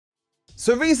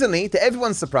So recently, to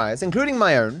everyone's surprise, including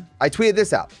my own, I tweeted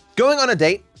this out. Going on a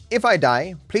date, if I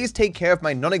die, please take care of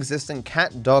my non-existent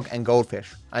cat, dog, and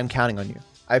goldfish. I'm counting on you.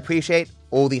 I appreciate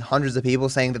all the hundreds of people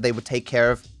saying that they would take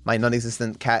care of my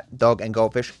non-existent cat, dog, and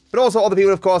goldfish, but also all the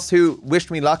people, of course, who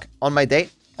wished me luck on my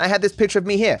date. I had this picture of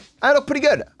me here. I look pretty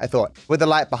good, I thought, with the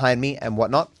light behind me and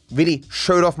whatnot. Really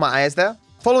showed off my eyes there.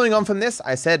 Following on from this,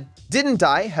 I said, didn't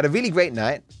die, had a really great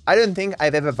night. I don't think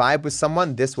I've ever vibed with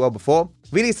someone this well before.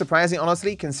 Really surprising,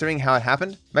 honestly, considering how it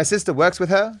happened. My sister works with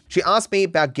her. She asked me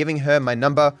about giving her my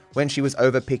number when she was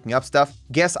over picking up stuff.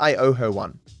 Guess I owe her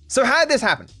one. So how did this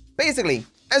happen? Basically,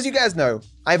 as you guys know,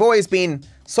 I've always been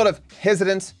sort of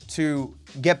hesitant to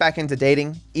get back into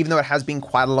dating, even though it has been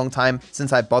quite a long time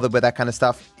since I bothered with that kind of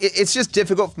stuff. It's just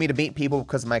difficult for me to meet people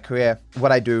because of my career,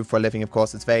 what I do for a living, of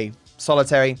course. It's very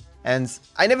solitary, and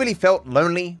I never really felt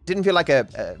lonely. Didn't feel like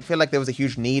there was a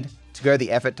huge need to go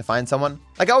the effort to find someone.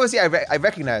 Like, obviously, I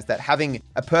recognize that having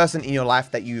a person in your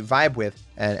life that you vibe with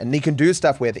and you can do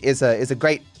stuff with is a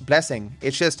great blessing.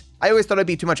 It's just, I always thought it'd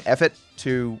be too much effort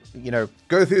to, you know,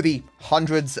 go through the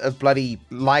hundreds of bloody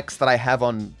likes that I have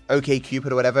on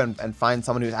OkCupid or whatever and find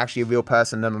someone who's actually a real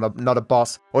person and not a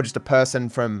boss or just a person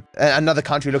from another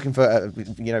country looking for,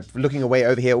 you know, looking away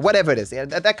over here, whatever it is. Yeah,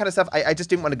 that kind of stuff. I just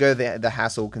didn't want to go the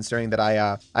hassle, considering that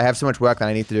I have so much work that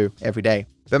I need to do every day.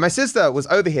 But my sister was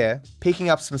over here picking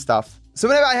up some stuff. So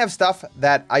whenever I have stuff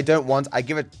that I don't want, I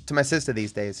give it to my sister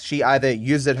these days. She either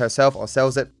uses it herself or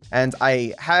sells it. And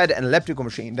I had an elliptical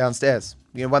machine downstairs.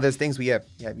 You know, one of those things where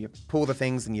you pull the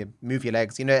things and you move your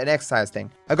legs, you know, an exercise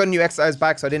thing. I got a new exercise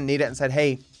bike, so I didn't need it, and said,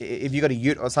 hey, if you got a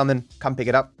ute or something, come pick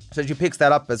it up. So she picks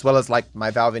that up, as well as like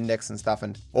my valve index and stuff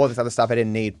and all this other stuff I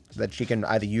didn't need that she can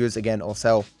either use again or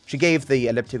sell. She gave the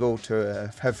elliptical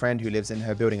to her friend who lives in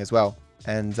her building as well.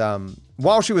 And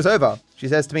while she was over, she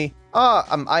says to me,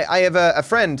 I have a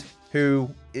friend who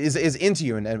is into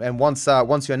you and wants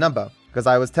your number, because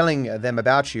I was telling them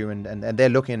about you and they're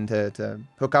looking to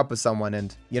hook up with someone,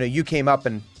 and, you know, you came up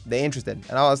and they're interested.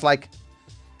 And I was like,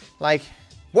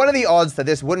 what are the odds that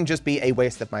this wouldn't just be a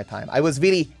waste of my time? I was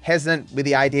really hesitant with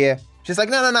the idea. She's like,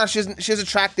 no, she's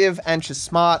attractive and she's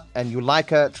smart and you like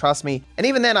her, trust me. And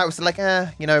even then I was like,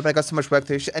 you know, but I got so much work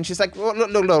to do. And she's like, well,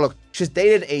 look. She's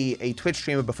dated a Twitch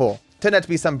streamer before. Turned out to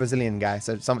be some Brazilian guy,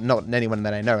 so not anyone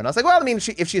that I know. And I was like, well, I mean,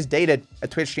 if she's dated a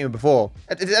Twitch streamer before,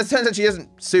 it turns out she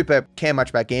doesn't super care much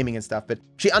about gaming and stuff, but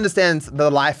she understands the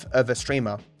life of a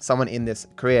streamer, someone in this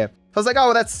career. So I was like, oh,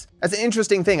 well, that's an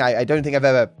interesting thing. I don't think I've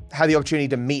ever had the opportunity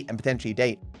to meet and potentially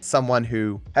date someone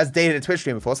who has dated a Twitch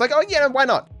streamer before. It's like, oh, yeah, why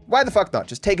not? Why the fuck not?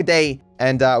 Just take a day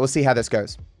and we'll see how this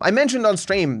goes. I mentioned on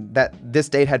stream that this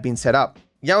date had been set up.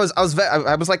 Yeah, I was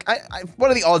like,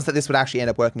 what are the odds that this would actually end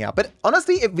up working out? But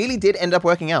honestly, it really did end up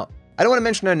working out. I don't want to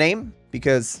mention her name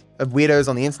because of weirdos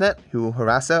on the internet who will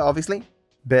harass her, obviously.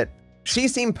 But she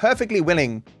seemed perfectly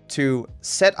willing to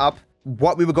set up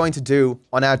what we were going to do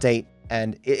on our date.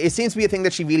 And it seems to be a thing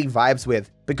that she really vibes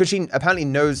with, because she apparently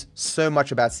knows so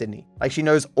much about Sydney. Like, she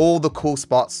knows all the cool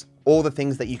spots, all the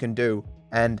things that you can do.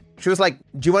 And she was like,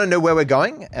 do you want to know where we're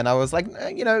going? And I was like,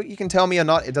 you know, you can tell me or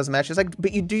not. It doesn't matter. She's like,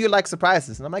 but you like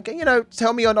surprises? And I'm like, you know,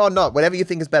 tell me or not, whatever you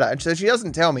think is better. And so she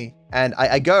doesn't tell me. And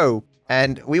I go,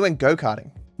 and we went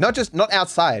go-karting. Not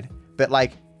outside, but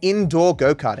like indoor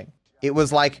go-karting. It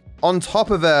was like on top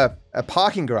of a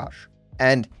parking garage.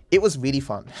 And it was really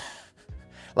fun.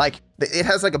 Like, it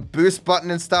has like a boost button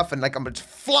and stuff, and like I'm just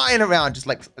flying around, just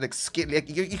like skid. Like,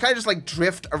 you kind of just like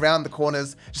drift around the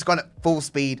corners, just going at full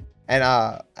speed. And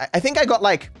I think I got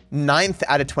like 9th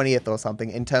out of 20th or something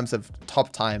in terms of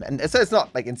top time. And so it's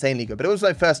not like insanely good, but it was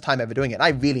my first time ever doing it. And I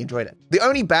really enjoyed it. The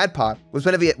only bad part was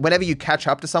whenever you catch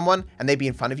up to someone and they'd be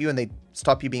in front of you and they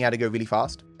stop you being able to go really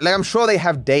fast. Like, I'm sure they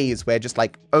have days where just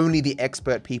like only the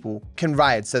expert people can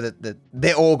ride, so that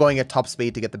they're all going at top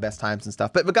speed to get the best times and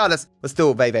stuff. But regardless, it was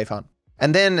still very, very fun.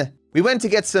 And then we went to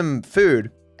get some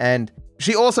food, and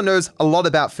she also knows a lot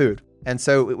about food. And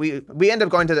so we ended up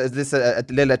going to this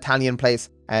little Italian place,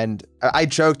 and I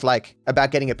joked like about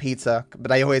getting a pizza,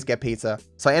 but I always get pizza.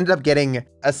 So I ended up getting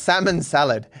a salmon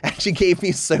salad, and she gave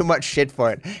me so much shit for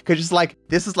it, because she's like,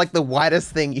 this is like the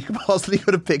widest thing you possibly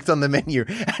could have picked on the menu.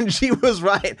 And she was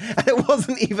right. And it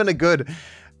wasn't even a good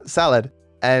salad.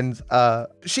 And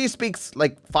she speaks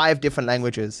like 5 different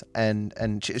languages, and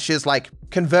she's like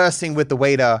conversing with the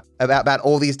waiter about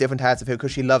all these different types of food,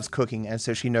 because she loves cooking, and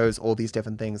so she knows all these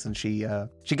different things. And she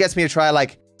gets me to try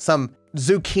like some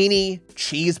zucchini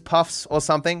cheese puffs or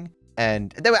something,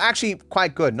 and they were actually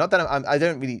quite good. Not that I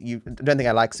don't think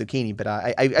I like zucchini, but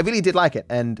I really did like it.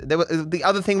 And the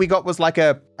other thing we got was like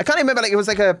I can't remember, like it was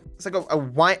like a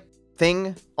white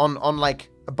thing on like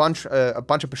a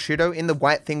bunch of prosciutto. In the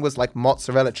white thing was like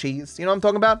mozzarella cheese. You know what I'm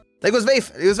talking about? Like it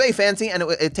was very fancy, and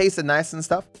it tasted nice and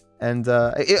stuff. And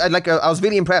I was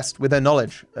really impressed with her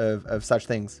knowledge of such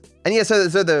things. And yeah, so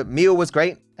the meal was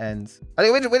great, and I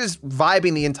think we're just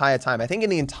vibing the entire time. I think in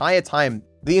the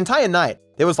entire night,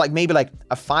 there was like maybe like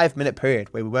a 5-minute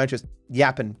period where we weren't just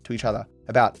yapping to each other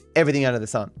about everything under the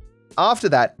sun. After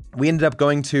that, we ended up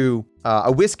going to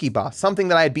a whiskey bar, something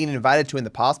that I had been invited to in the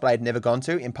past, but I had never gone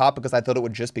to, in part because I thought it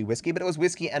would just be whiskey, but it was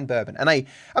whiskey and bourbon. And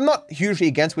I'm not hugely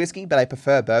against whiskey, but I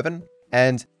prefer bourbon.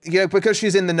 And, you know, because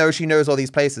she's in the know, she knows all these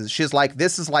places. She's like,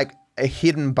 this is like a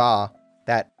hidden bar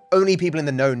that only people in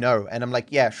the know. And I'm like,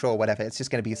 yeah, sure, whatever. It's just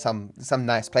going to be some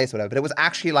nice place, whatever. But it was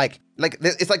actually like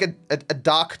it's like a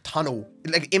dark tunnel,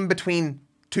 like in between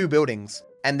 2 buildings.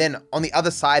 And then on the other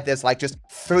side, there's like just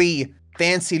 3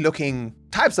 fancy looking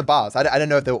types of bars. I don't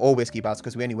know if they were all whiskey bars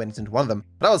because we only went into one of them.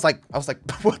 But I was like,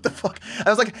 what the fuck? I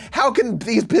was like, how can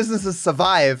these businesses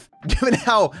survive given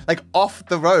how like off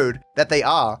the road that they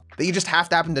are? That you just have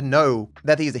to happen to know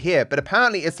that these are here. But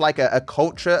apparently it's like a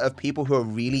culture of people who are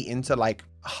really into like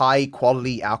high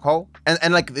quality alcohol.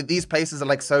 And like these places are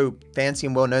like so fancy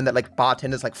and well known that like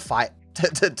bartenders like fight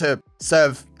to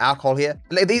serve alcohol here.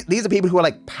 Like, these are people who are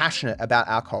like passionate about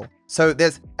alcohol. So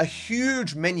there's a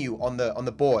huge menu on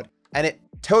the board, and it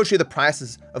tells you the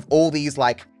prices of all these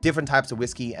like different types of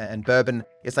whiskey and bourbon.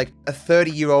 It's like a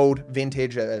 30-year-old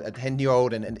vintage, a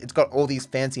 10-year-old, and it's got all these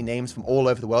fancy names from all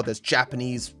over the world. There's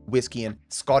Japanese whiskey and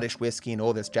Scottish whiskey and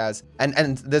all this jazz.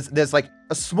 And there's like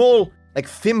a small like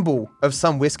thimble of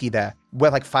some whiskey there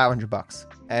worth like $500.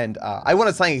 And I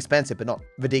wanted something expensive, but not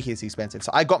ridiculously expensive.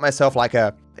 So I got myself like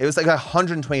it was like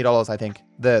 $120, I think,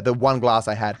 the one glass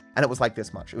I had. And it was like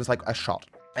this much. It was like a shot.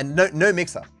 And no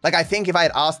mixer. Like, I think if I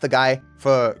had asked the guy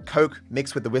for Coke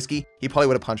mixed with the whiskey, he probably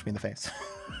would have punched me in the face.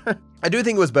 I do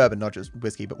think it was bourbon, not just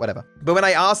whiskey, but whatever. But when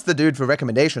I asked the dude for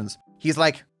recommendations, he's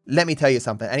like, let me tell you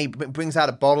something. And he brings out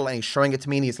a bottle and he's showing it to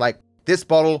me. And he's like, this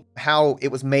bottle, how it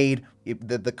was made,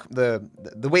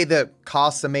 the way the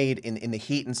casks are made in the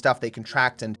heat and stuff, they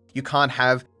contract, and you can't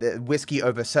have the whiskey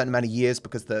over a certain amount of years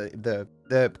because the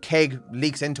keg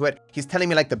leaks into it. He's telling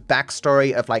me like the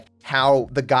backstory of like how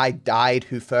the guy died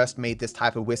who first made this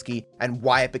type of whiskey and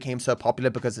why it became so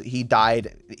popular, because he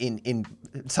died in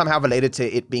somehow related to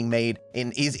it being made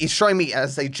in. He's showing me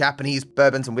as a Japanese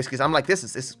bourbons and whiskeys. I'm like, this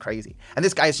is crazy. And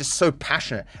this guy is just so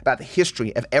passionate about the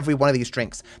history of every one of these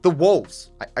drinks. The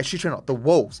walls, I shit you not, the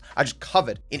walls are just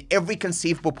covered in every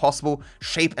conceivable possible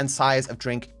shape and size of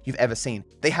drink you've ever seen.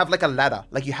 They have like a ladder,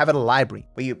 like you have at a library,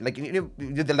 where you like, you know,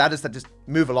 the ladders that just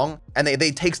move along and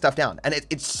they take stuff down, and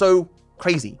it's so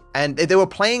crazy. And they were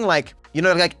playing like, you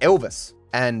know, like Elvis.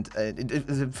 And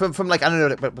from like, I don't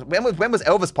know, but when was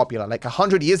Elvis popular? Like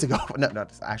 100 years ago? No,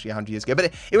 not actually 100 years ago,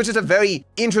 but it was just a very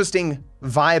interesting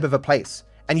vibe of a place.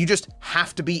 And you just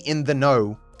have to be in the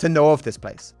know to know of this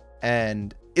place.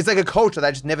 And it's like a culture that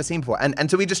I just never seen before. And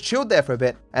so we just chilled there for a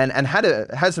bit and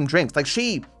had some drinks. Like,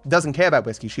 she doesn't care about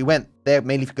whiskey. She went there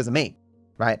mainly because of me,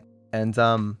 right? And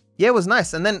yeah, it was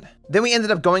nice. And then we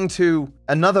ended up going to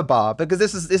another bar, because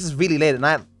this is really late at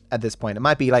night at this point. It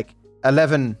might be like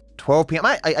 11, 12 p.m.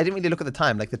 I didn't really look at the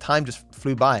time. Like, the time just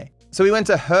flew by. So we went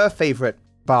to her favorite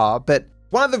bar, but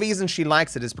one of the reasons she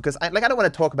likes it is because I don't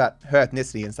want to talk about her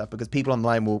ethnicity and stuff, because people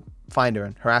online will find her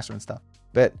and harass her and stuff.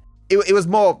 But it was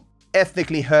more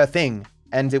ethnically her thing,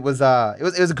 and it was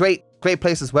a great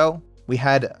place as well. We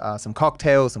had some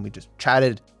cocktails and we just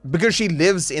chatted. Because she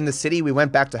lives in the city, we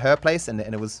went back to her place, and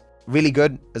it was really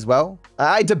good as well.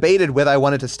 I debated whether I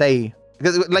wanted to stay,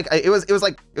 because it was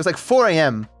like 4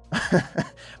 a.m.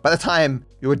 by the time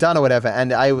we were done or whatever,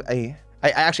 and I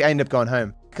actually ended up going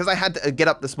home because I had to get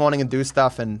up this morning and do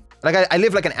stuff, and like I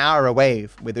live like an hour away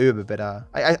with Uber, but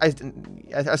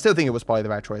I still think it was probably the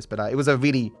right choice. But it was a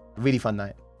really fun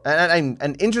night,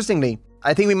 and interestingly,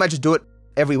 I think we might just do it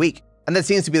every week, and that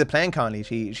seems to be the plan currently.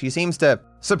 She seems to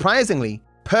surprisingly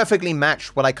perfectly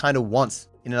match what I kind of want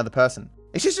in another person.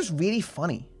 It's just really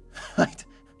funny. Right?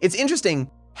 It's interesting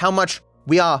how much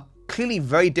we are clearly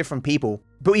very different people,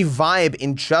 but we vibe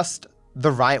in just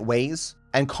the right ways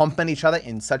and complement each other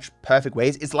in such perfect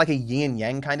ways. It's like a yin and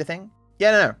yang kind of thing.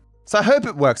 Yeah, no. So I hope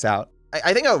it works out.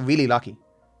 I think I got really lucky,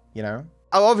 you know?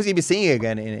 I'll obviously be seeing her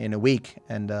again in a week,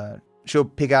 and she'll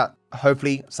pick out,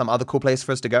 hopefully, some other cool place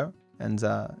for us to go. And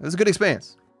it was a good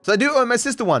experience. So I do owe my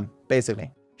sister one,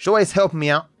 basically. She always helped me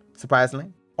out,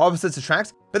 surprisingly. Opposites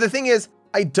attract. But the thing is,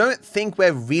 I don't think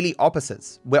we're really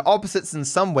opposites. We're opposites in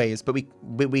some ways, but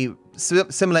we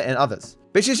similar in others.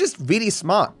 But she's just really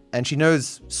smart, and she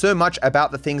knows so much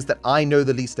about the things that I know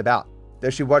the least about.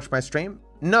 Does she watch my stream?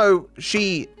 No,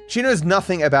 she knows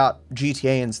nothing about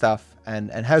GTA and stuff,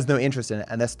 and has no interest in it,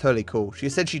 and that's totally cool. She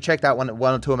said she checked out one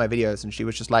or two of my videos, and she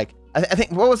was just like, I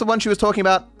think, what was the one she was talking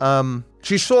about?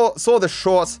 She saw the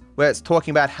shorts where it's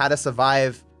talking about how to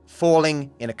survive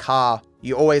falling in a car.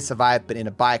 You always survive, but in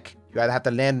a bike, you either have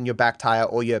to land on your back tire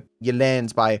or you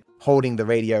land by holding the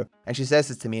radio. And she says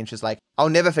this to me, and she's like, I'll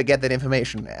never forget that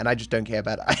information, and I just don't care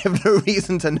about it. I have no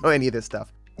reason to know any of this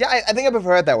stuff. Yeah, I think I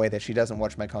prefer it that way, that she doesn't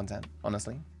watch my content,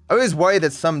 honestly. I always worry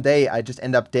that someday I just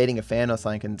end up dating a fan or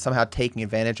something and somehow taking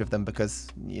advantage of them because,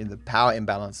 you know, the power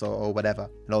imbalance or whatever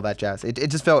and all that jazz. It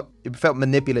just felt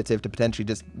manipulative to potentially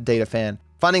just date a fan.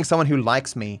 Finding someone who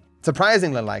likes me,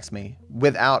 surprisingly likes me,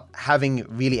 without having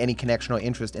really any connection or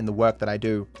interest in the work that I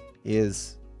do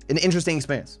is an interesting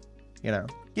experience, you know?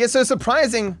 Yeah, so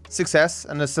surprising success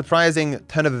and a surprising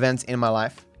turn of events in my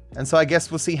life. And so I guess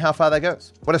we'll see how far that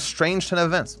goes. What a strange turn of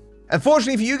events.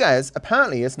 Unfortunately for you guys,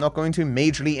 apparently it's not going to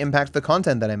majorly impact the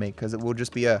content that I make because it will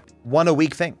just be a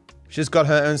one-a-week thing. She's got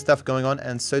her own stuff going on,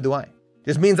 and so do I.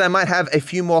 Just means I might have a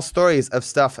few more stories of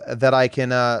stuff that I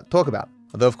can talk about.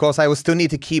 Although, of course, I will still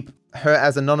need to keep her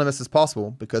as anonymous as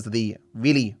possible because of the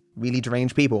really, really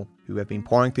deranged people who have been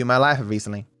pouring through my life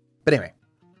recently. But anyway.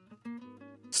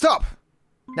 Stop!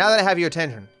 Now that I have your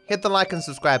attention, hit the like and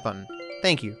subscribe button.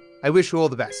 Thank you. I wish you all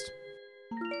the best.